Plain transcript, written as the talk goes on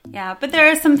Yeah, but there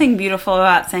is something beautiful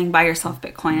about saying buy yourself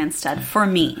Bitcoin instead, for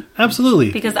me. Absolutely.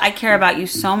 Because I care about you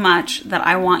so much that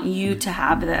I want you to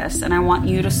have this, and I want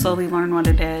you to slowly learn what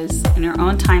it is in your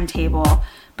own timetable.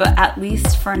 But at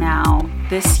least for now,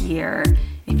 this year,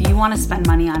 if you want to spend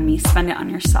money on me, spend it on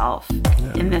yourself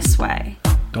in this way.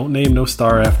 Don't name no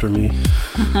star after me.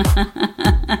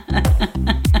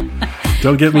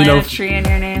 Don't get me no tree in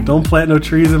your name. Don't plant no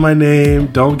trees in my name.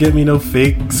 Don't get me no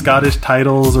fake Scottish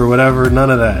titles or whatever. None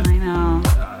of that. I know.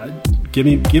 Get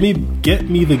me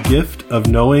the gift of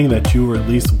knowing that you were at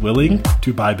least willing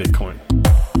to buy Bitcoin.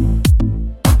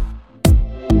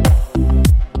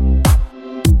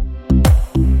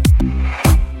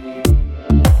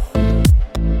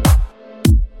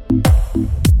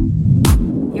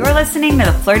 Listening to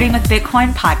the Flirting with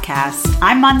Bitcoin podcast.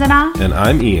 I'm Mandana. And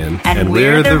I'm Ian. And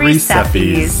we're the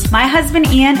Recipes. My husband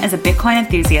Ian is a Bitcoin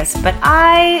enthusiast, but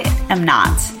I am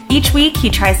not. Each week, he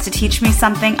tries to teach me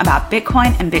something about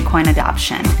Bitcoin and Bitcoin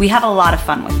adoption. We have a lot of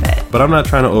fun with it. But I'm not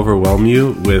trying to overwhelm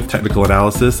you with technical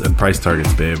analysis and price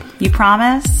targets, babe. You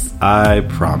promise? I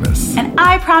promise. And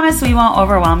I promise we won't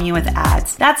overwhelm you with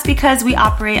ads. That's because we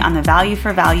operate on the value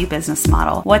for value business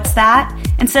model. What's that?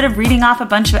 Instead of reading off a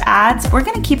bunch of ads, we're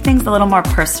going to keep things a little more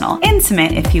personal,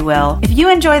 intimate, if you will. If you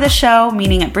enjoy the show,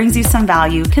 meaning it brings you some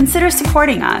value, consider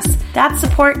supporting us. That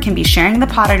support can be sharing the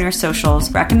pod on your socials,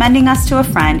 recommending us to a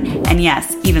friend, and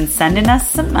yes, even sending us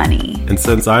some money. And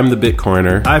since I'm the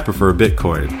Bitcoiner, I prefer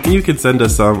Bitcoin. And you can send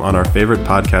us some on our favorite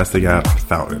podcasting app,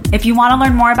 Fountain. If you want to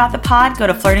learn more about the pod, go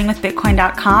to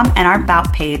flirtingwithbitcoin.com and our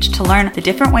About page to learn the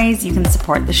different ways you can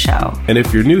support the show. And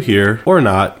if you're new here, or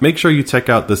not, make sure you check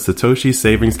out the Satoshi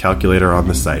Savings Calculator on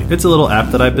the site. It's a little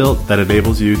app that I built that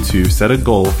enables you to set a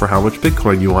goal for how much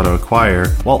Bitcoin you want to acquire,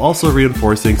 while also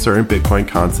reinforcing certain Bitcoin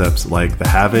concepts like the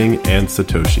halving and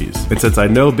Satoshis. And since I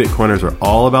know Bitcoiners are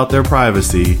all about their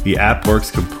privacy, the app works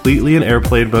completely in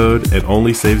airplane mode and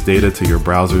only saves data to your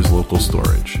browser's local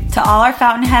storage. To all our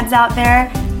Fountainheads out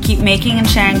there, keep making and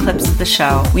sharing clips of the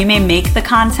show. We may make the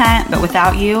content, but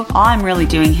without you, all I'm really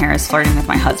doing here is flirting with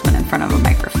my husband in front of a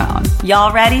microphone.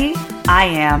 Y'all ready? I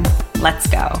am. Let's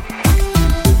go.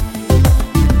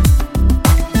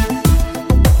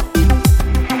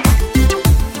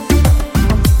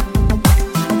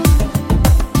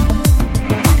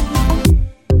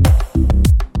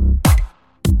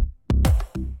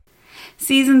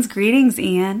 Season's greetings,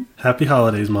 Ian. Happy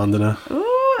holidays, Mandana.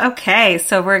 Ooh, okay.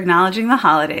 So we're acknowledging the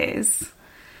holidays.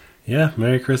 Yeah,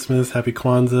 Merry Christmas, Happy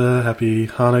Kwanzaa, Happy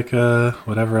Hanukkah,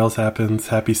 whatever else happens.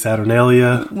 Happy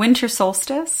Saturnalia. Winter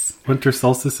solstice. Winter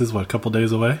solstice is what, a couple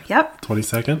days away? Yep.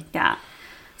 22nd? Yeah.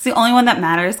 It's the only one that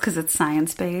matters because it's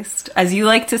science-based. As you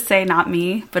like to say, not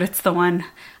me, but it's the one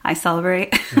I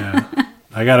celebrate. Yeah.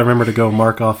 I got to remember to go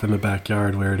mark off in the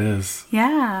backyard where it is.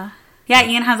 Yeah. Yeah,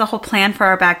 Ian has a whole plan for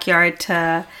our backyard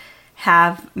to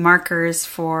have markers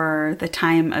for the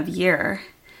time of year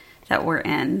that we're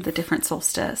in, the different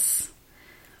solstice.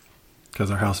 Because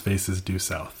our house faces due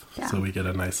south, yeah. So we get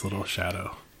a nice little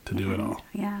shadow to do it all.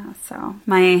 Yeah, so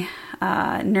my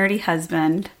nerdy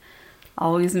husband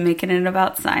always making it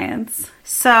about science.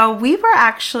 So we were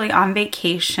actually on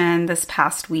vacation this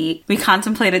past week. We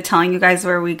contemplated telling you guys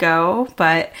where we go,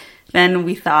 but then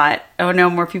we thought, oh no,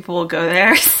 more people will go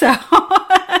there. So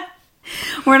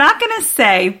we're not going to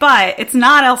say, but it's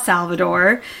not El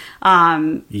Salvador.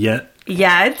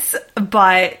 Yet,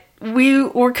 but we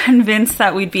were convinced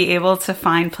that we'd be able to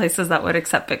find places that would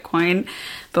accept Bitcoin,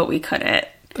 but we couldn't.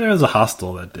 There was a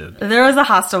hostel that did. There was a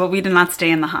hostel, but we did not stay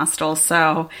in the hostel,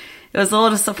 so it was a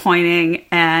little disappointing,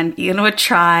 and Ian would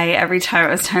try every time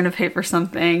I was trying to pay for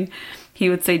something. He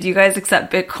would say, do you guys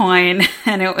accept Bitcoin?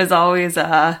 And it was always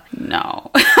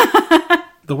no.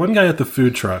 The one guy at the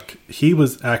food truck, he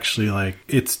was actually like,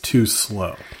 it's too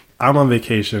slow. I'm on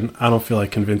vacation. I don't feel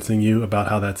like convincing you about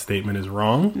how that statement is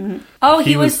wrong. Mm-hmm. Oh,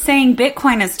 he was saying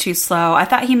Bitcoin is too slow. I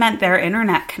thought he meant their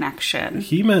internet connection.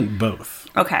 He meant both.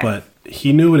 Okay. But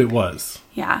he knew what it was.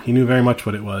 Yeah. He knew very much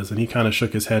what it was. And he kind of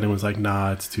shook his head and was like,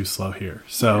 nah, it's too slow here.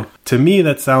 So to me,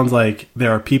 that sounds like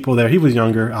there are people there. He was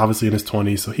younger, obviously in his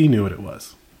 20s, so he knew what it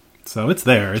was. So it's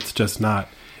there. It's just not.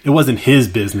 It wasn't his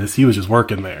business. He was just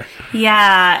working there.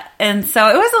 Yeah. And so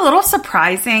it was a little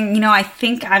surprising. You know, I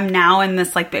think I'm now in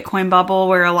this like Bitcoin bubble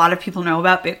where a lot of people know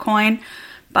about Bitcoin.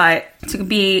 But to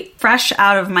be fresh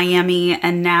out of Miami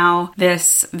and now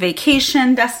this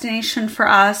vacation destination for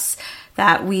us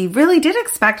that we really did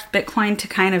expect Bitcoin to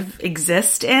kind of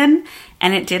exist in,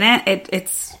 and it didn't.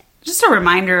 It's just a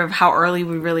reminder of how early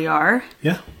we really are.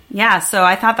 Yeah. Yeah, so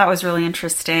I thought that was really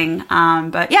interesting.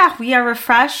 But yeah, we are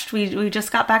refreshed. We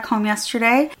just got back home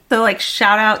yesterday. So like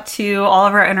shout out to all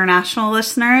of our international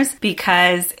listeners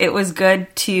because it was good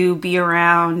to be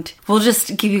around. We'll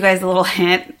just give you guys a little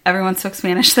hint. Everyone spoke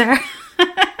Spanish there.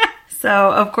 So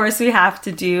of course we have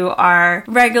to do our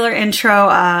regular intro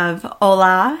of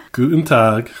hola, Guten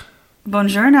Tag,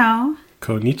 buongiorno,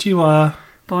 konnichiwa,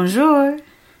 bonjour,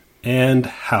 and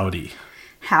howdy.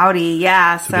 Howdy,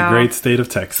 yeah. To the great state of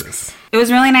Texas. It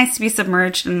was really nice to be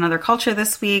submerged in another culture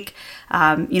this week.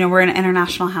 We're an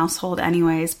international household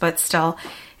anyways, but still,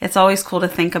 it's always cool to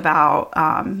think about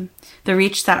the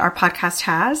reach that our podcast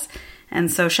has. And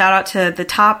so shout out to the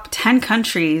top 10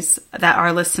 countries that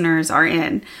our listeners are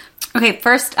in. Okay,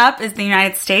 first up is the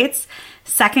United States.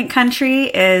 Second country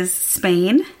is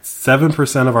Spain.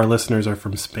 7% of our listeners are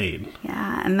from Spain.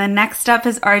 Yeah, and then next up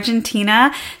is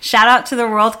Argentina. Shout out to the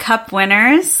World Cup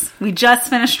winners. We just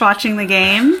finished watching the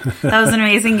game. That was an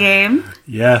amazing game.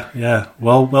 Yeah.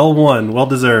 Well won. Well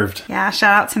deserved. Yeah,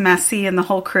 shout out to Messi and the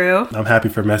whole crew. I'm happy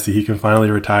for Messi. He can finally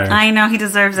retire. I know, he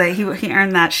deserves it. He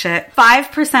earned that shit.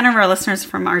 5% of our listeners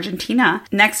from Argentina.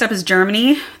 Next up is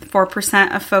Germany.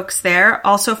 4% of folks there.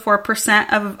 Also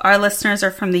 4% of our listeners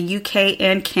are from the UK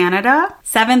and Canada.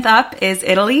 7th up is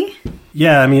Italy.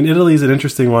 Yeah, I mean, Italy's an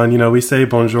interesting one. You know, we say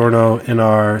buongiorno in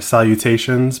our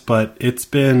salutations, but it's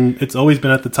always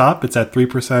been at the top. It's at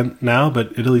 3% now,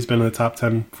 but Italy's been in the top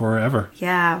 10 forever.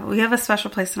 Yeah, we have a special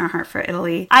place in our heart for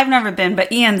Italy. I've never been,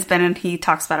 but Ian's been and he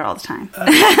talks about it all the time.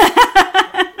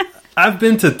 I've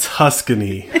been to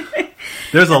Tuscany.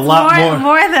 There's a lot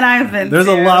more than I've been. There's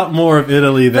a lot more of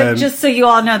Italy than. But just so you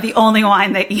all know, the only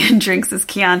wine that Ian drinks is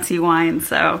Chianti wine,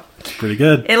 so it's pretty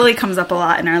good. Italy comes up a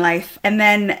lot in our life. And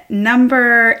then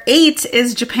number 8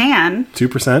 is Japan.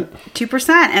 2%. 2%.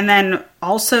 And then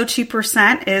also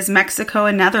 2% is Mexico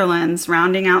and Netherlands,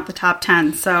 rounding out the top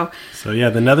 10. So yeah,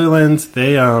 the Netherlands,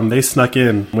 they snuck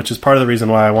in, which is part of the reason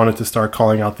why I wanted to start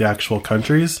calling out the actual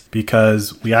countries,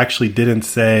 because we actually didn't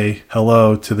say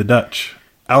hello to the Dutch.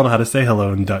 I don't know how to say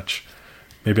hello in Dutch.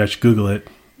 Maybe I should Google it,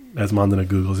 as Mandana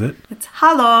Googles it. It's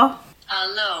hallo.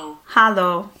 Hallo.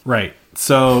 Hallo. Right.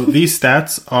 So these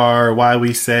stats are why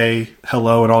we say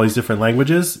hello in all these different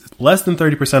languages. Less than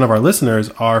 30% of our listeners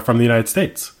are from the United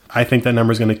States. I think that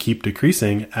number is going to keep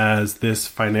decreasing as this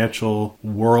financial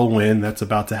whirlwind that's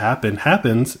about to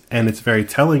happens. And it's very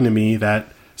telling to me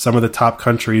that some of the top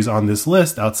countries on this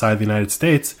list outside the United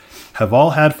States have all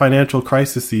had financial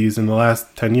crises in the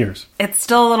last 10 years. It's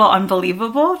still a little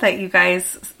unbelievable that you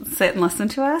guys sit and listen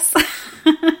to us.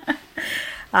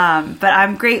 But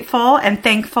I'm grateful and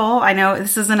thankful. I know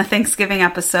this isn't a Thanksgiving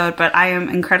episode, but I am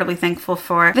incredibly thankful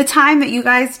for the time that you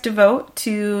guys devote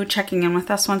to checking in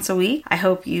with us once a week. I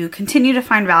hope you continue to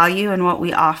find value in what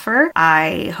we offer.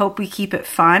 I hope we keep it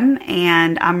fun,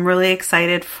 and I'm really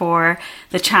excited for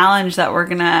the challenge that we're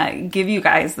gonna give you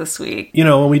guys this week. You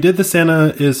know, when we did the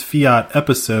Santa is Fiat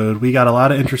episode, we got a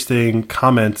lot of interesting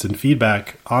comments and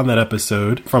feedback on that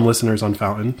episode from listeners on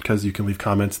Fountain, because you can leave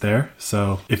comments there.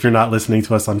 So if you're not listening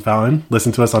to us on Fountain,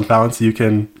 listen to us on Fountain so you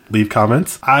can leave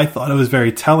comments. I thought it was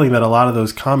very telling that a lot of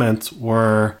those comments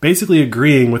were basically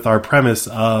agreeing with our premise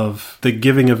of the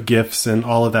giving of gifts and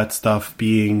all of that stuff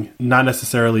being not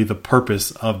necessarily the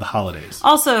purpose of the holidays.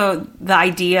 Also, the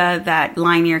idea that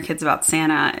lying to your kids about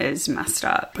Santa is messed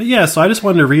up. But yeah, so I just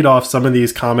wanted to read off some of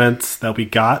these comments that we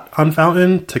got on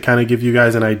Fountain to kind of give you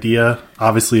guys an idea.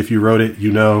 Obviously, if you wrote it,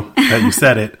 you know that you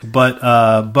said it. But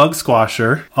Bug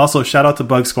Squasher, also shout out to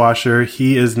Bug Squasher.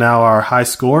 He is now our high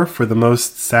score for the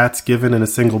most sats given in a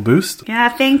single boost. Yeah,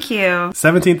 thank you.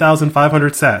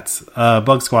 17,500 sats.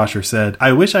 Bug Squasher said,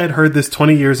 I wish I had heard this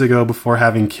 20 years ago before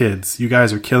having kids. You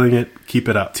guys are killing it. Keep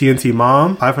it up. TNT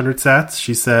Mom, 500 sats.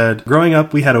 She said, growing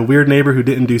up, we had a weird neighbor who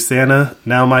didn't do Santa.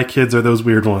 Now my kids are those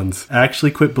weird ones. I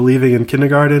actually quit believing in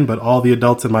kindergarten, but all the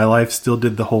adults in my life still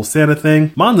did the whole Santa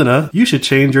thing. Mandana, you should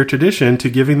change your tradition to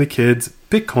giving the kids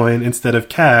Bitcoin instead of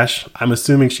cash. I'm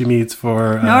assuming she means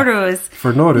for Nowruz.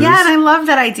 For Nowruz. Yeah, and I love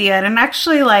that idea. And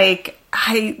actually,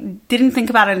 I didn't think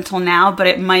about it until now, but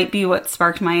it might be what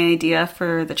sparked my idea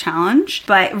for the challenge.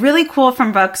 But really cool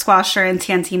from Bug Squasher and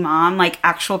TNT Mom,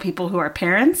 actual people who are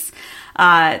parents,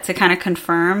 to kind of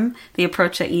confirm the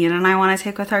approach that Ian and I want to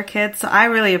take with our kids. So I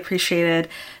really appreciated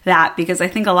that, because I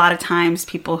think a lot of times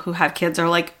people who have kids are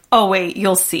like, oh, wait,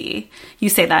 you'll see. You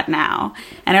say that now.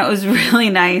 And it was really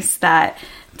nice that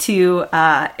two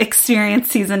experienced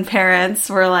seasoned parents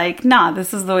were like, nah,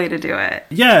 this is the way to do it.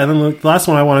 Yeah, and then the last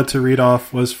one I wanted to read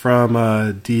off was from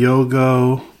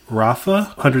Diogo Rafa,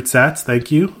 100 sats,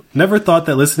 thank you. Never thought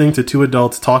that listening to two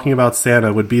adults talking about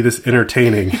Santa would be this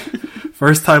entertaining.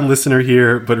 First time listener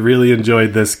here, but really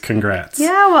enjoyed this. Congrats.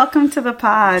 Yeah, welcome to the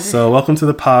pod. So welcome to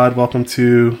the pod. Welcome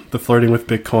to the Flirting with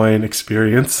Bitcoin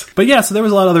experience. But yeah, so there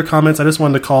was a lot of other comments. I just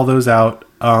wanted to call those out.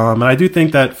 And I do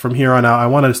think that from here on out, I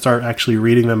want to start actually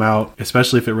reading them out,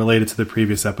 especially if it related to the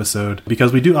previous episode,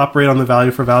 because we do operate on the value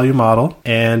for value model.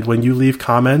 And when you leave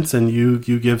comments and you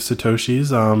give Satoshis,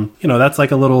 that's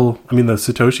like a little, the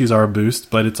Satoshis are a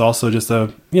boost, but it's also just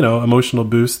a, emotional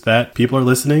boost that people are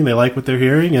listening. They like what they're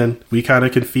hearing, and we kind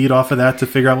of can feed off of that to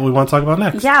figure out what we want to talk about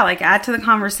next. Yeah, like add to the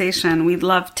conversation. We'd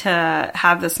love to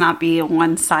have this not be a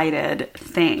one-sided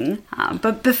thing.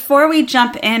 But before we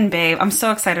jump in, babe, I'm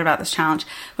so excited about this challenge.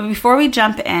 But before we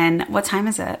jump in, what time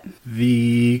is it?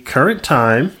 The current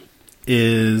time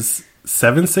is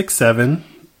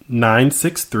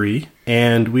 767-963,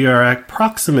 and we are at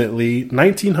approximately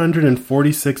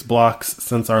 1,946 blocks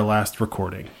since our last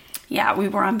recording. Yeah, we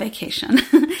were on vacation.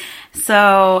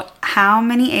 So how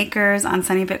many acres on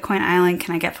sunny Bitcoin Island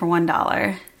can I get for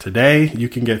 $1? Today, you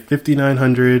can get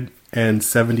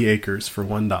 5,970 acres for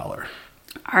 $1.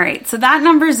 All right, so that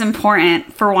number is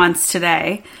important for once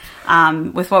today.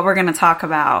 With what we're going to talk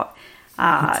about.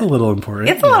 It's a little important.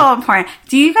 It's a little important.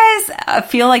 Do you guys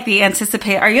feel like are you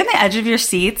on the edge of your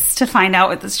seats to find out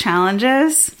what this challenge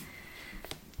is?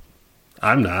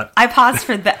 I'm not. I paused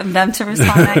for them to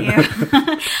respond at you.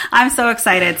 I'm so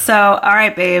excited. So, all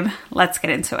right, babe, let's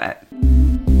get into it.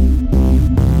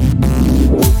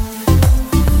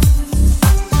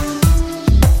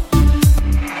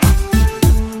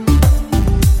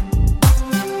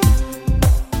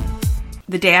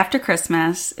 The day after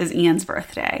Christmas is Ian's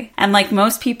birthday. And like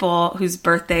most people whose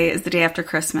birthday is the day after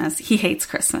Christmas, he hates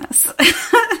Christmas.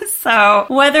 So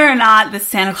whether or not the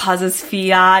Santa Claus's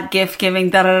fiat, gift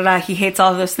giving, he hates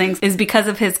all of those things is because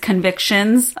of his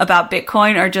convictions about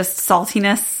Bitcoin or just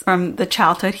saltiness from the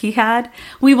childhood he had,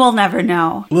 we will never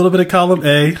know. A little bit of column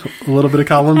A, a little bit of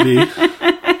column B.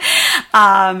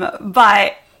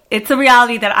 But it's a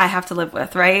reality that I have to live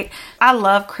with, right? I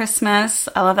love Christmas.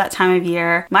 I love that time of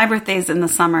year. My birthday's in the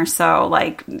summer, so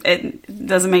it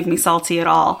doesn't make me salty at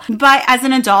all. But as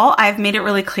an adult, I've made it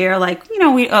really clear, we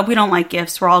don't like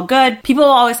gifts. We're all good. People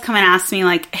will always come and ask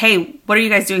me hey, what are you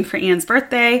guys doing for Ian's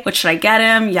birthday? What should I get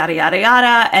him? Yada, yada,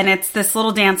 yada. And it's this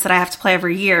little dance that I have to play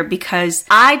every year because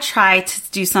I try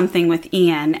to do something with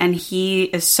Ian and he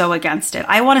is so against it.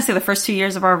 I want to say the first 2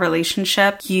 years of our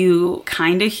relationship, you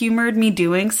kind of humored me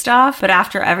doing stuff, but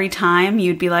after every time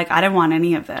you'd be like, I didn't want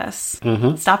any of this.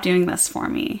 Mm-hmm. Stop doing this for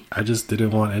me. I just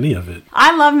didn't want any of it.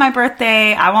 I love my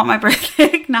birthday. I want my birthday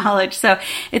acknowledged. So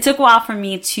it took a while for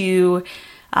me to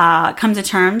come to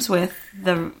terms with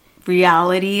the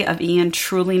reality of Ian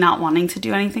truly not wanting to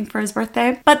do anything for his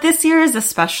birthday. But this year is a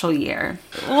special year.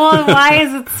 Well, why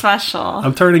is it special?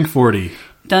 I'm turning 40.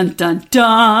 Dun, dun,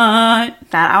 dun.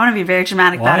 I want to be very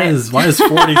dramatic about it. Why is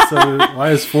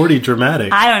 40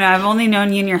 dramatic? I don't know. I've only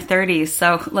known you in your 30s.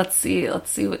 So let's see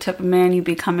what type of man you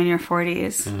become in your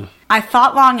 40s. Mm. I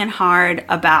thought long and hard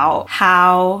about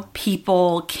how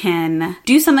people can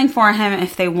do something for him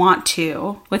if they want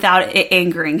to without it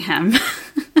angering him.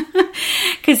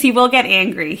 Because he will get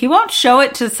angry. He won't show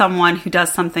it to someone who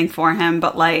does something for him,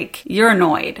 but you're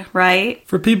annoyed, right?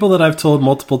 For people that I've told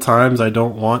multiple times I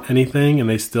don't want anything and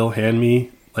they still hand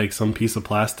me some piece of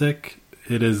plastic,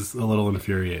 it is a little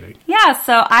infuriating. Yeah,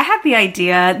 so I had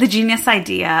the genius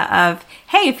idea of,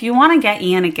 hey, if you want to get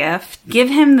Ian a gift, give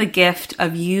him the gift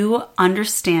of you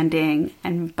understanding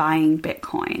and buying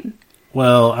Bitcoin.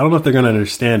 Well, I don't know if they're going to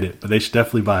understand it, but they should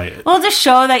definitely buy it. Well, just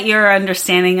show that you're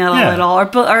understanding it a little, or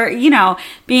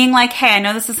being like, hey, I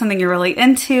know this is something you're really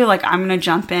into. I'm going to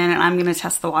jump in and I'm going to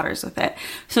test the waters with it.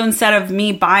 So instead of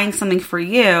me buying something for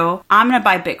you, I'm going to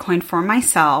buy Bitcoin for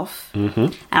myself, mm-hmm.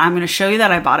 and I'm going to show you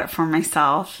that I bought it for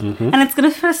myself, mm-hmm. and it's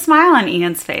going to put a smile on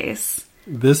Ian's face.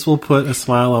 This will put a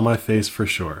smile on my face for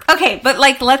sure. Okay, but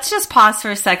let's just pause for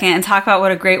a second and talk about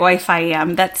what a great wife I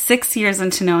am. That 6 years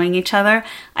into knowing each other,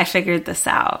 I figured this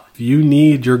out. You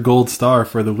need your gold star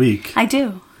for the week. I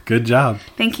do. Good job.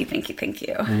 Thank you.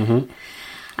 Mm-hmm.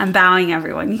 I'm bowing,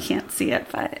 everyone. You can't see it,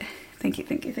 but thank you.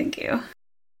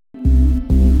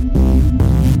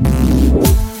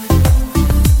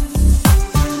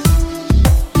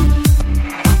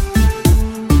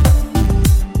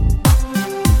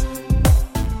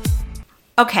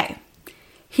 Okay,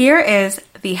 here is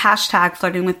the hashtag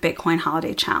Flirting with Bitcoin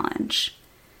Holiday Challenge.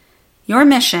 Your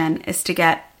mission is to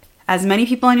get as many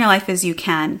people in your life as you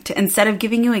can to, instead of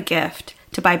giving you a gift,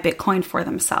 to buy Bitcoin for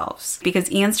themselves.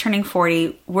 Because Ian's turning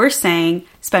 40, we're saying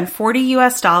spend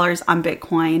 $40 on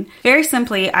Bitcoin. Very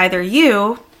simply, either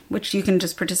you, which you can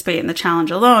just participate in the challenge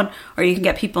alone, or you can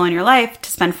get people in your life to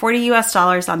spend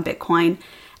 $40 on Bitcoin.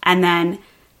 and then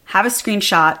have a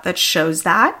screenshot that shows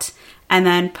that, and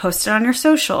then post it on your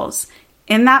socials.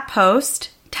 In that post,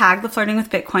 tag the Flirting with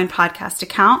Bitcoin podcast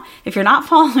account. If you're not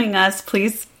following us,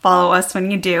 please follow us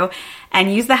when you do,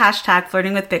 and use the hashtag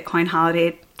Flirting with Bitcoin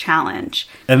Holiday Challenge.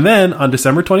 And then on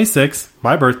December 26th,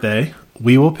 my birthday,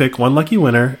 we will pick one lucky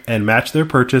winner and match their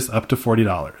purchase up to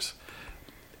 $40.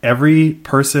 Every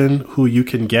person who you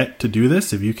can get to do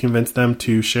this, if you convince them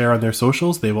to share on their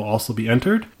socials, they will also be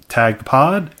entered. Tag the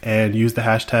pod and use the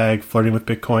hashtag Flirting with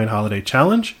Bitcoin Holiday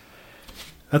Challenge.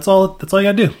 That's all you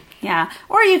gotta do. Yeah,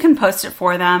 or you can post it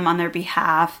for them on their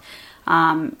behalf.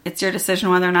 It's your decision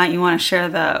whether or not you want to share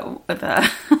the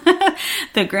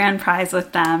the grand prize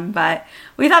with them. But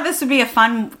we thought this would be a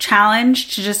fun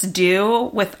challenge to just do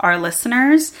with our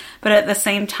listeners, but at the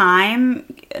same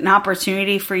time, an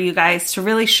opportunity for you guys to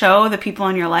really show the people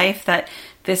in your life that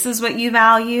this is what you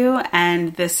value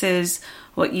and this is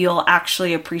what you'll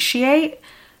actually appreciate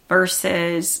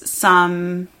versus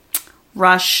some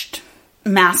rushed,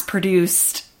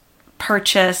 mass-produced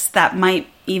purchase that might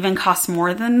even cost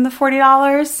more than the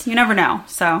 $40. You never know.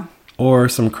 So, or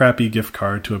some crappy gift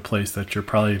card to a place that you're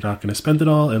probably not going to spend it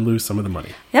all and lose some of the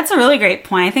money. That's a really great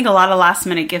point. I think a lot of last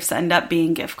minute gifts end up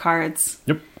being gift cards.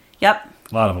 Yep.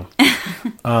 A lot of them.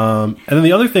 And then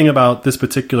the other thing about this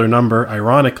particular number,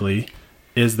 ironically,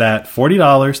 is that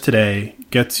 $40 today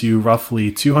gets you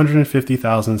roughly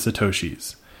 250,000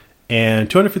 Satoshis. And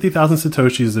 250,000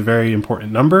 Satoshis is a very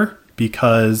important number,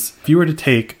 because if you were to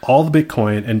take all the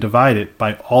Bitcoin and divide it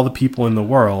by all the people in the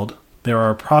world, there are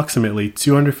approximately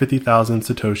 250,000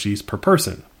 Satoshis per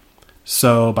person.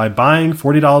 So by buying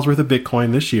 $40 worth of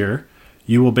Bitcoin this year,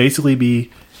 you will basically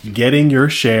be getting your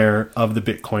share of the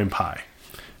Bitcoin pie.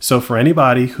 So for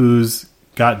anybody who's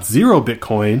got 0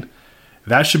 Bitcoin,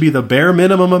 that should be the bare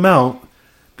minimum amount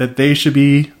that they should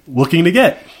be looking to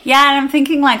get. Yeah, and I'm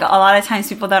thinking like a lot of times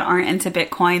people that aren't into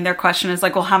Bitcoin, their question is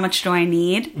like, well, how much do I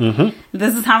need? Mm-hmm.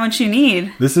 This is how much you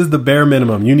need. This is the bare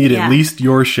minimum. You need at least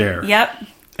your share. Yep.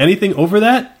 Anything over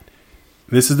that,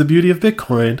 this is the beauty of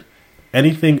Bitcoin.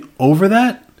 Anything over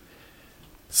that,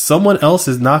 someone else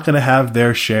is not going to have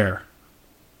their share.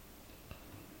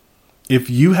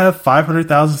 If you have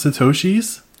 500,000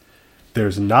 Satoshis,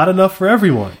 there's not enough for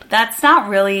everyone. That's not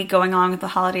really going along with the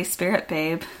holiday spirit,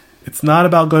 babe. It's not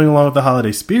about going along with the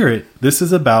holiday spirit. This is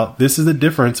the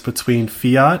difference between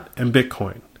fiat and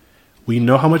Bitcoin. We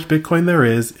know how much Bitcoin there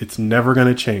is. It's never going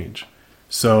to change.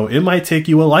 So it might take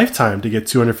you a lifetime to get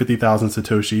 250,000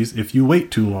 Satoshis if you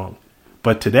wait too long.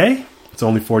 But today, it's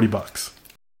only $40.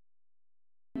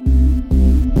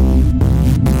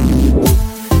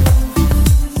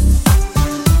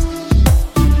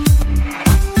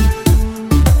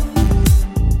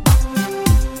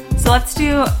 Let's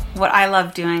do what I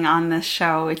love doing on this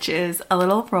show, which is a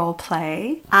little role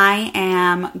play. I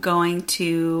am going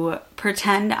to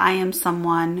pretend I am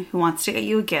someone who wants to get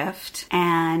you a gift,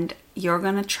 and you're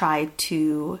going to try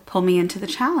to pull me into the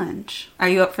challenge. Are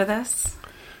you up for this?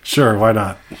 Sure, why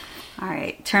not? All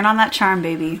right, turn on that charm,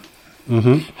 baby.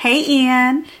 Mm-hmm. Hey,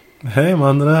 Ian. Hey,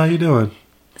 Amanda, how you doing?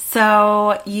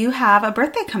 So you have a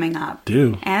birthday coming up.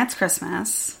 Do. And it's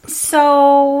Christmas.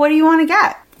 So what do you want to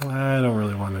get? I don't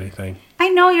really want anything. I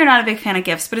know you're not a big fan of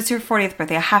gifts, but it's your 40th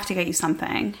birthday. I have to get you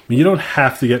something. You don't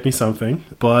have to get me something,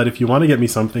 but if you want to get me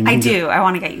something... I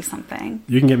want to get you something.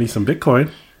 You can get me some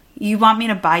Bitcoin. You want me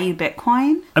to buy you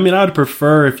Bitcoin? I mean, I would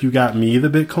prefer if you got me the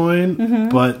Bitcoin,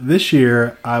 but this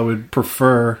year I would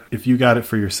prefer if you got it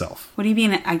for yourself. What do you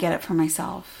mean I get it for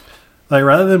myself? Like,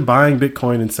 rather than buying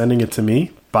Bitcoin and sending it to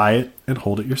me, buy it and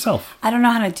hold it yourself. I don't know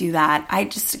how to do that. I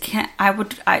just can't. I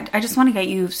just want to get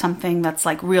you something that's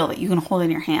like real that you can hold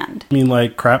in your hand. You mean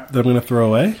like crap that I'm going to throw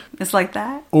away? It's like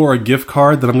that? Or a gift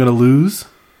card that I'm going to lose?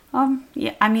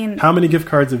 Yeah, I mean... How many gift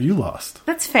cards have you lost?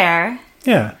 That's fair.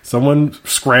 Yeah. Someone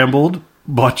scrambled,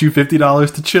 bought you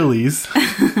 $50 to Chili's,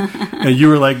 and you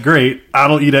were like, great, I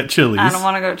don't eat at Chili's. I don't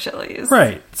want to go to Chili's.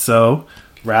 Right. So,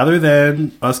 rather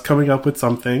than us coming up with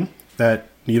something that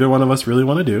neither one of us really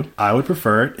want to do, I would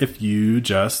prefer it if you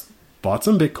just bought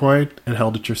some Bitcoin and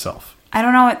held it yourself. I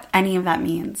don't know what any of that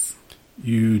means.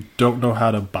 You don't know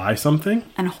how to buy something?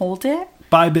 And hold it?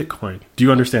 Buy Bitcoin. Do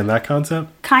you understand that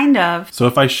concept? Kind of. So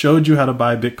if I showed you how to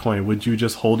buy Bitcoin, would you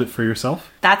just hold it for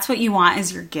yourself? That's what you want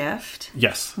as your gift?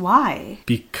 Yes. Why?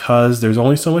 Because there's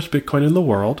only so much Bitcoin in the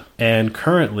world, and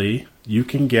currently you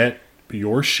can get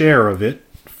your share of it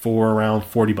for around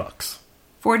 $40.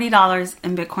 $40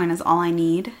 in Bitcoin is all I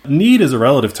need. Need is a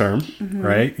relative term,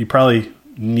 right? You probably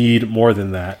need more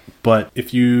than that. But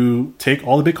if you take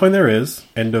all the Bitcoin there is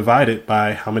and divide it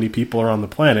by how many people are on the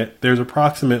planet, there's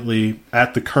approximately,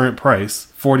 at the current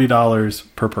price, $40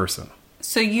 per person.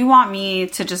 So you want me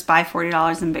to just buy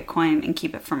 $40 in Bitcoin and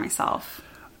keep it for myself?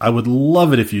 I would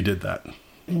love it if you did that.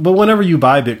 But whenever you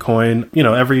buy Bitcoin,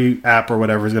 every app or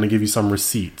whatever is going to give you some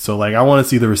receipt. So, I want to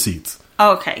see the receipts.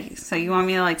 Okay. So you want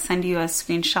me to, send you a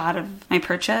screenshot of my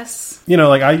purchase?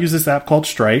 I use this app called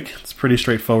Strike. It's pretty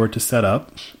straightforward to set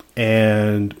up.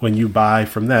 And when you buy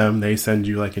from them, they send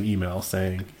you, an email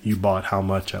saying you bought how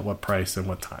much, at what price, and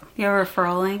what time. You have a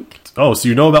referral link? Oh, so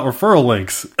you know about referral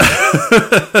links.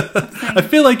 I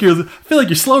feel like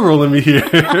you're slow rolling me here.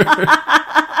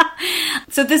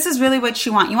 So this is really what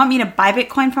you want. You want me to buy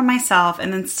Bitcoin for myself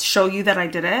and then show you that I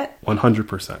did it?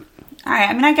 100%. All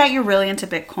right. I get you're really into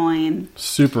Bitcoin.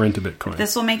 Super into Bitcoin.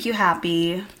 This will make you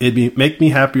happy. Make me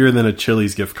happier than a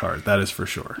Chili's gift card. That is for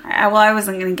sure. Well, I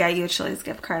wasn't going to get you a Chili's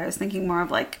gift card. I was thinking more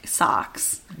of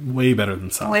socks. Way better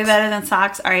than socks. Way better than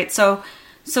socks. All right. So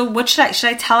what should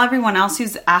I tell everyone else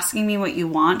who's asking me what you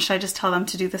want? Should I just tell them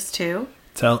to do this too?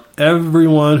 Tell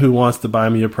everyone who wants to buy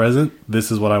me a present,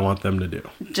 this is what I want them to do.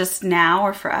 Just now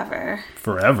or forever?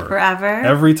 Forever. Forever?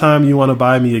 Every time you want to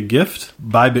buy me a gift,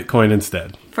 buy Bitcoin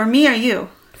instead. For me or you?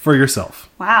 For yourself.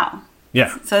 Wow.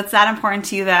 Yeah. So it's that important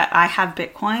to you that I have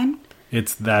Bitcoin?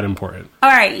 It's that important. All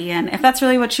right, Ian. If that's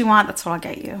really what you want, that's what I'll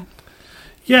get you.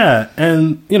 Yeah.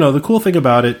 And, the cool thing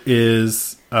about it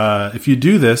is if you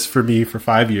do this for me for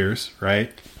 5 years,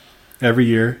 right? Every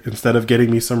year, instead of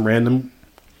getting me some random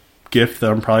gift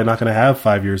that I'm probably not going to have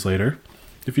 5 years later.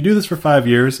 If you do this for 5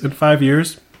 years, in 5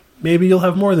 years, maybe you'll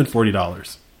have more than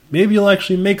 $40. Maybe you'll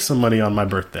actually make some money on my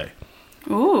birthday.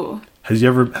 Ooh. Have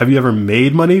you ever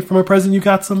made money from a present you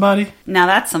got somebody? Now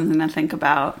that's something to think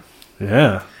about.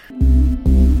 Yeah.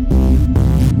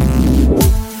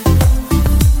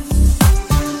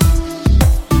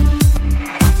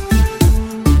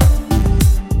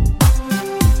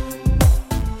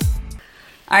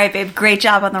 All right, babe. Great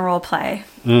job on the role play.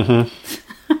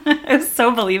 Mm-hmm. It was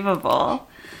so believable.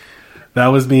 That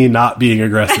was me not being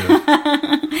aggressive.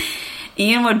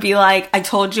 Ian would be like, I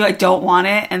told you I don't want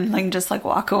it, and just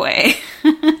walk away.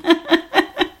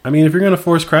 I mean, if you're going to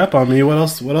force crap on me, what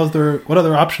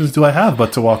other options do I have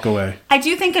but to walk away? I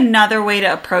do think another way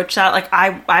to approach that,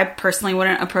 I personally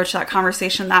wouldn't approach that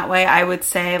conversation that way. I would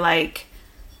say,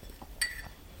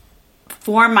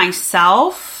 for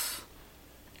myself,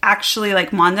 actually,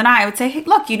 Mond and I would say, hey,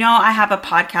 look, I have a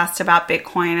podcast about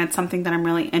Bitcoin. It's something that I'm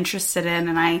really interested in,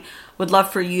 and I would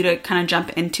love for you to kind of jump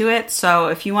into it. So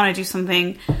if you want to do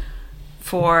something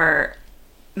for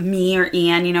me or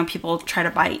Ian, people try to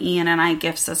buy Ian and I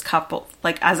gifts as a couple.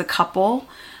 Buy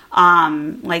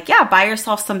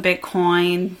yourself some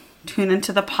Bitcoin, tune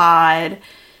into the pod,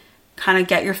 kind of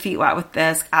get your feet wet with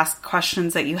this, ask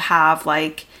questions that you have,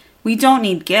 we don't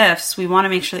need gifts. We want to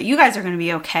make sure that you guys are going to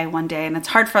be okay one day. And it's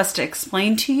hard for us to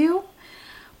explain to you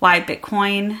why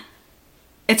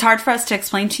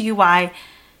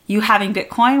you having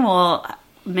Bitcoin will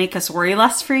make us worry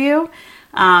less for you.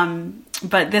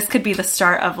 But this could be the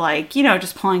start of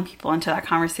just pulling people into that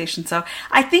conversation. So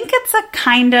I think it's a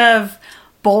kind of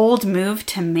bold move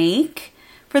to make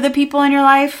for the people in your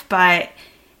life. But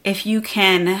if you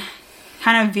can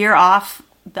kind of veer off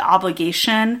the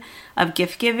obligation of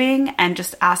gift giving and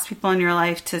just ask people in your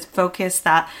life to focus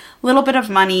that little bit of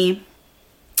money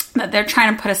that they're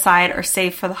trying to put aside or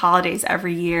save for the holidays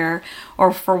every year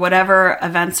or for whatever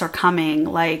events are coming,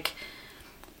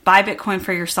 buy Bitcoin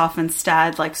for yourself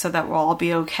instead, so that we'll all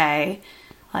be okay.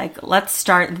 Let's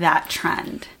start that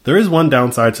trend. There is one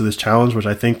downside to this challenge, which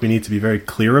I think we need to be very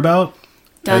clear about.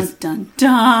 Dun, dun,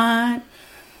 dun.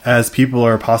 As people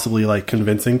are possibly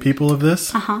convincing people of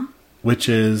this. Uh-huh. Which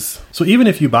is, so even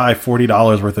if you buy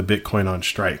 $40 worth of Bitcoin on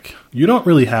Strike, you don't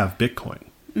really have Bitcoin.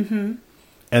 Mm-hmm.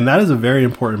 And that is a very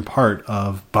important part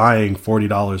of buying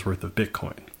 $40 worth of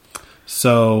Bitcoin.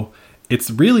 So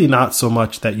it's really not so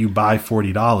much that you buy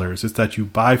 $40, it's that you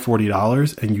buy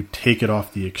 $40 and you take it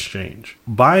off the exchange.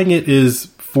 Buying it is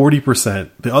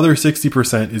 40%. The other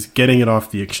 60% is getting it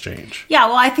off the exchange. Yeah,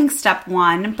 well, I think step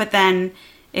one, but then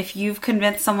if you've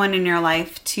convinced someone in your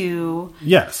life to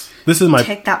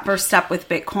take that first step with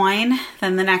Bitcoin,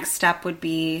 then the next step would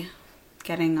be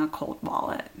getting a cold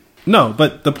wallet. No,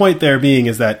 but the point there being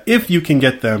is that if you can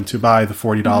get them to buy the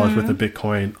 $40 worth of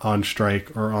Bitcoin on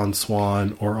Strike or on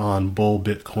Swan or on Bull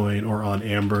Bitcoin or on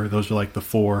Amber, those are the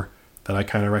four that I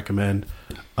kind of recommend.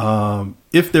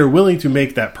 If they're willing to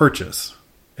make that purchase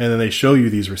and then they show you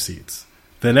these receipts,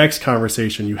 the next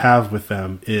conversation you have with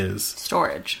them is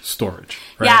storage.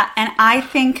 Right? Yeah, and I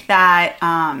think that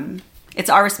it's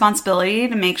our responsibility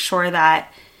to make sure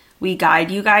that we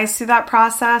guide you guys through that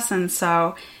process. And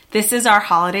so this is our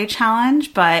holiday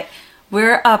challenge, but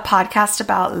we're a podcast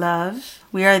about love.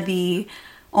 We are the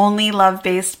only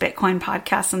love-based Bitcoin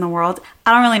podcast in the world.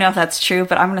 I don't really know if that's true,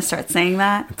 but I'm going to start saying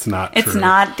that. It's not true. It's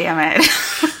not, damn it.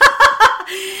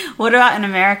 What about in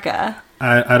America?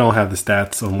 I don't have the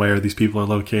stats on where these people are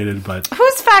located, but...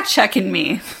 Who's fact-checking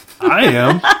me? I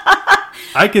am.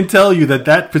 I can tell you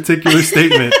that particular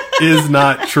statement is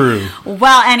not true.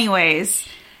 Well, anyways,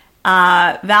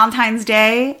 Valentine's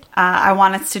Day, I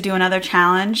want us to do another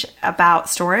challenge about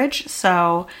storage.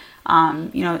 So,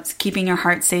 it's keeping your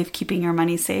heart safe, keeping your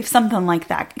money safe, something like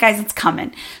that. Guys, it's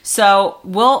coming. So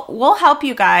we'll help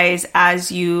you guys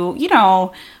as you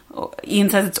Ian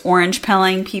says it's orange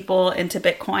pilling people into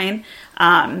Bitcoin.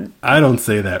 I don't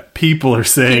say that. People are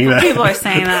saying that. People are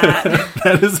saying that.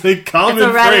 That is a common phrase.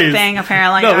 It's a Reddit thing,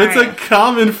 apparently. No, it's a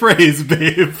common phrase,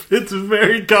 babe. It's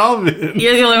very common.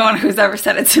 You're the only one who's ever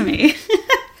said it to me.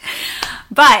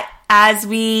 But as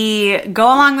we go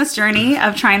along this journey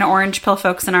of trying to orange pill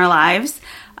folks in our lives,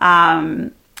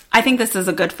 I think this is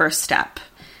a good first step.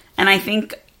 And I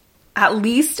think at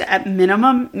least at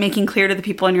minimum, making clear to the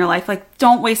people in your life, like,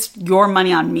 don't waste your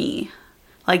money on me.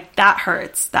 Like, that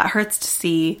hurts. That hurts to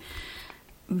see.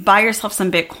 Buy yourself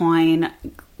some Bitcoin.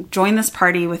 Join this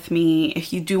party with me.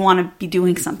 If you do want to be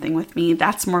doing something with me,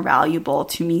 that's more valuable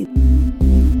to me.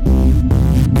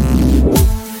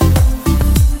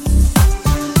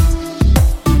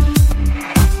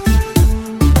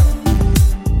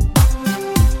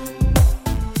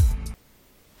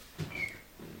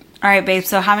 All right, babe.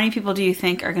 So how many people do you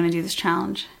think are going to do this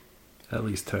challenge? At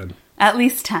least 10. At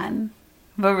least 10.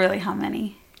 But really, how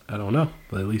many? I don't know,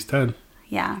 but at least 10.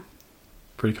 Yeah.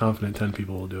 Pretty confident 10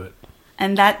 people will do it.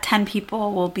 And that 10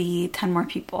 people will be 10 more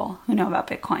people who know about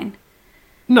Bitcoin.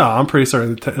 No, I'm pretty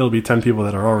certain it'll be 10 people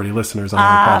that are already listeners on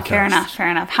our podcast.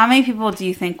 Fair enough. How many people do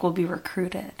you think will be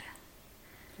recruited?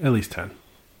 At least 10.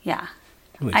 Yeah.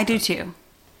 Least I 10. do too.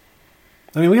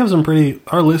 I mean, we have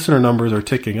our listener numbers are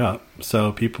ticking up.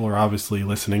 So people are obviously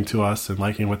listening to us and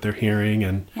liking what they're hearing.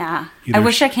 And yeah. I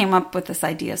wish I came up with this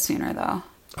idea sooner, though.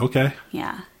 Okay.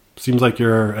 Yeah. Seems like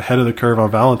you're ahead of the curve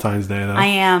on Valentine's Day, though. I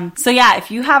am. So yeah,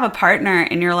 if you have a partner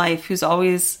in your life who's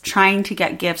always trying to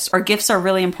get gifts, or gifts are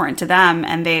really important to them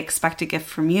and they expect a gift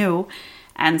from you,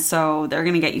 and so they're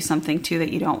going to get you something too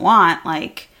that you don't want,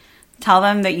 like, tell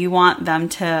them that you want them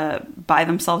to buy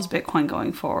themselves Bitcoin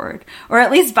going forward. Or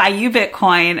at least buy you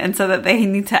Bitcoin, and so that they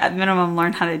need to, at minimum,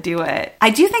 learn how to do it.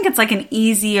 I do think it's like an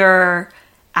easier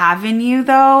avenue,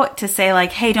 though, to say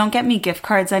like, hey, don't get me gift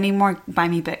cards anymore, buy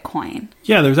me Bitcoin.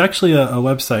 Yeah, there's actually a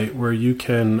website where you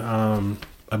can,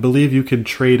 I believe you can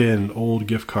trade in old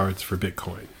gift cards for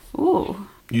Bitcoin. Ooh.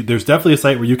 There's definitely a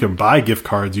site where you can buy gift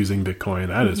cards using Bitcoin,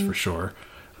 that is for sure.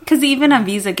 Because even a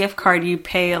Visa gift card, you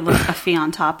pay a fee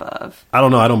on top of. I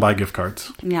don't know. I don't buy gift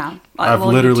cards. Yeah. I've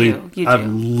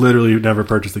literally never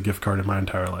purchased a gift card in my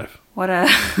entire life. What a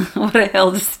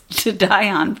hill to die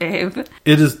on, babe.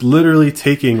 It is literally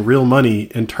taking real money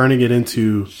and turning it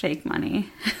into... fake money.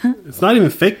 It's not even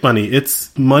fake money.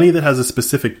 It's money that has a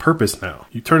specific purpose now.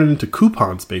 You turn it into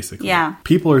coupons, basically. Yeah.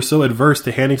 People are so adverse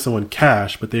to handing someone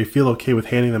cash, but they feel okay with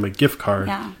handing them a gift card.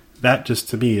 Yeah. That just,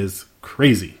 to me, is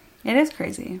crazy. It is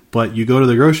crazy. But you go to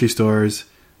the grocery stores,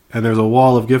 and there's a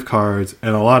wall of gift cards,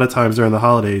 and a lot of times during the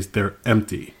holidays, they're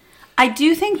empty. I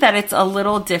do think that it's a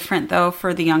little different, though,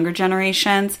 for the younger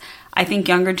generations. I think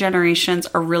younger generations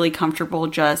are really comfortable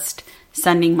just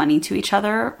sending money to each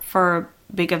other for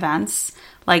big events.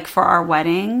 Like for our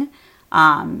wedding.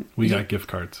 We got gift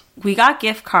cards. We got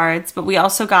gift cards, but we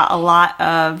also got a lot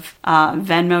of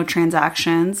Venmo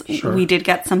transactions. Sure. We did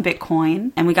get some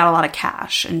Bitcoin, and we got a lot of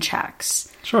cash and checks.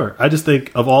 Sure. I just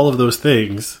think of all of those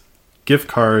things, gift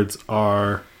cards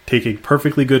are taking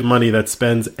perfectly good money that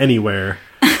spends anywhere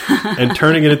and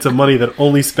turning it into money that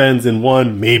only spends in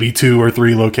one, maybe 2 or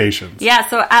 3 locations. Yeah,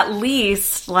 so at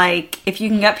least, like, if you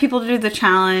can get people to do the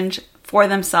challenge for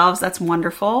themselves, that's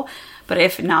wonderful. But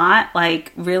if not,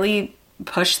 like, really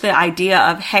push the idea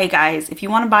of, hey, guys, if you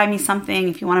want to buy me something,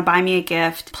 if you want to buy me a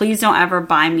gift, please don't ever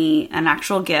buy me an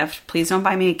actual gift. Please don't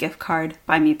buy me a gift card.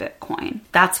 Buy me Bitcoin.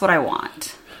 That's what I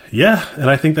want. Yeah, and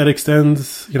I think that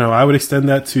extends, I would extend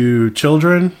that to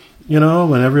children.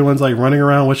 When everyone's like running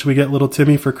around, what should we get little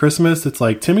Timmy for Christmas? It's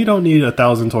like, Timmy don't need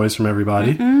 1,000 toys from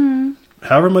everybody. Mm-mm.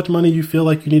 However much money you feel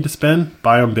like you need to spend,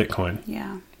 buy them Bitcoin.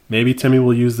 Yeah. Maybe Timmy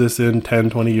will use this in 10,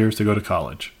 20 years to go to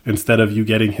college, instead of you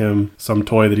getting him some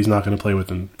toy that he's not going to play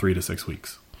with in 3 to 6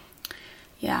 weeks.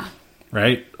 Yeah.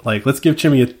 Right? Like, let's give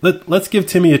Timmy a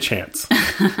chance.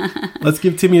 Let's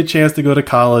give Timmy a chance to go to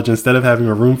college instead of having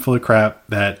a room full of crap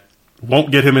that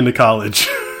won't get him into college.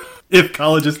 if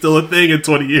college is still a thing in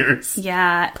 20 years.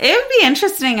 Yeah, it would be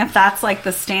interesting if that's like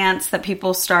the stance that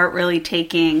people start really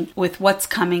taking with what's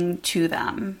coming to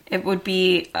them. It would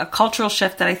be a cultural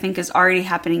shift that I think is already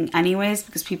happening anyways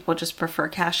because people just prefer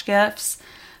cash gifts.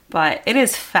 But it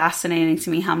is fascinating to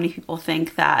me how many people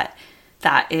think that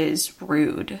that is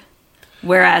rude.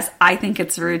 Whereas I think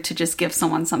it's rude to just give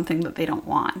someone something that they don't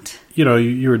want. You know,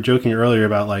 you were joking earlier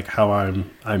about like how I'm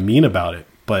mean about it,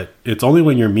 but it's only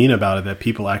when you're mean about it that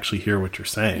people actually hear what you're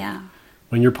saying. Yeah.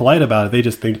 When you're polite about it, they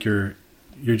just think you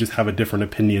just have a different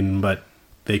opinion, but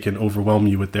they can overwhelm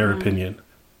you with their opinion.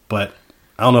 But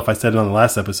I don't know if I said it on the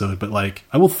last episode, but like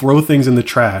I will throw things in the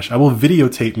trash. I will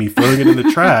videotape me throwing it in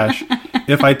the trash.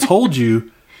 If I told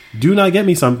you, do not get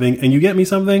me something, and you get me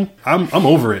something, I'm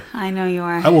over it. I know you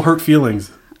are. I will hurt feelings.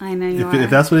 I know you are. If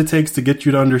that's what it takes to get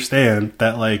you to understand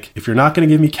that, like, if you're not going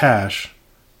to give me cash,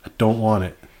 I don't want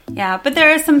it. Yeah, but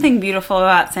there is something beautiful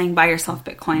about saying buy yourself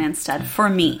Bitcoin instead, for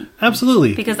me.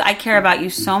 Absolutely. Because I care about you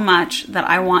so much that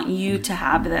I want you to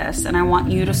have this, and I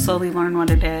want you to slowly learn what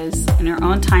it is in your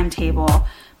own timetable.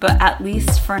 But at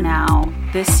least for now,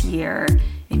 this year,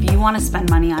 if you want to spend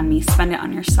money on me, spend it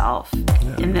on yourself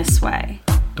in this way.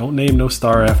 Don't name no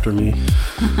star after me.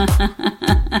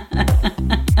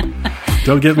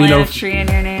 Don't get me no tree in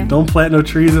your name. Don't plant no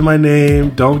trees in my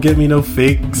name. Don't get me no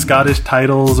fake Scottish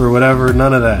titles or whatever.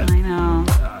 None of that. I know.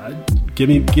 Get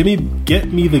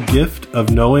me the gift of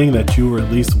knowing that you were at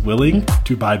least willing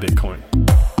to buy Bitcoin.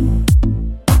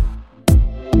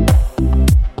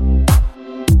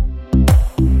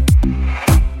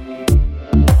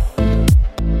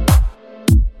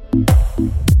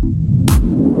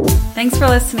 Thanks for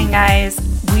listening, guys.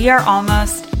 We are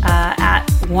almost at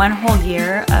 1 whole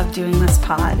year of doing this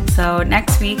pod. So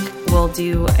next week, we'll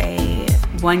do a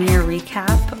 1-year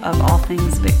recap of all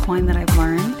things Bitcoin that I've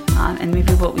learned and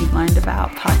maybe what we've learned about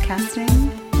podcasting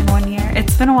in 1 year.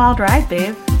 It's been a wild ride,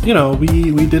 babe. You know,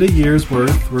 we did a year's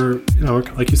worth. We're,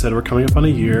 like you said, we're coming up on a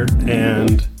year.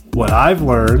 And what I've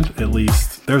learned, at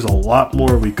least, there's a lot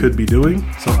more we could be doing.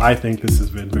 So I think this has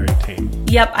been very tame.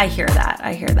 Yep, I hear that.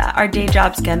 Our day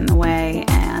jobs get in the way,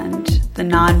 and the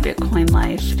non-Bitcoin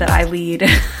life that I lead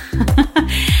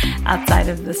outside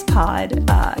of this pod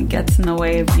gets in the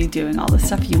way of you doing all the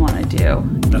stuff you want to do.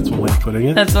 That's one way of putting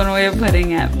it. That's one way of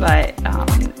putting it, but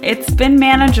it's been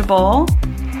manageable.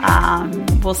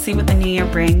 We'll see what the new year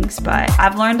brings, but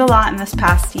I've learned a lot in this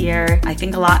past year. I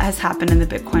think a lot has happened in the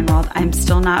Bitcoin world. I'm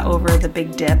still not over the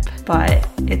big dip, but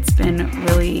it's been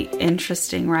really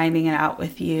interesting riding it out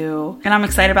with you. And I'm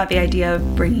excited about the idea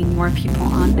of bringing more people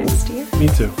on next year. Me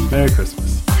too. Merry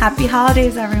Christmas. Happy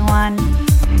holidays, everyone.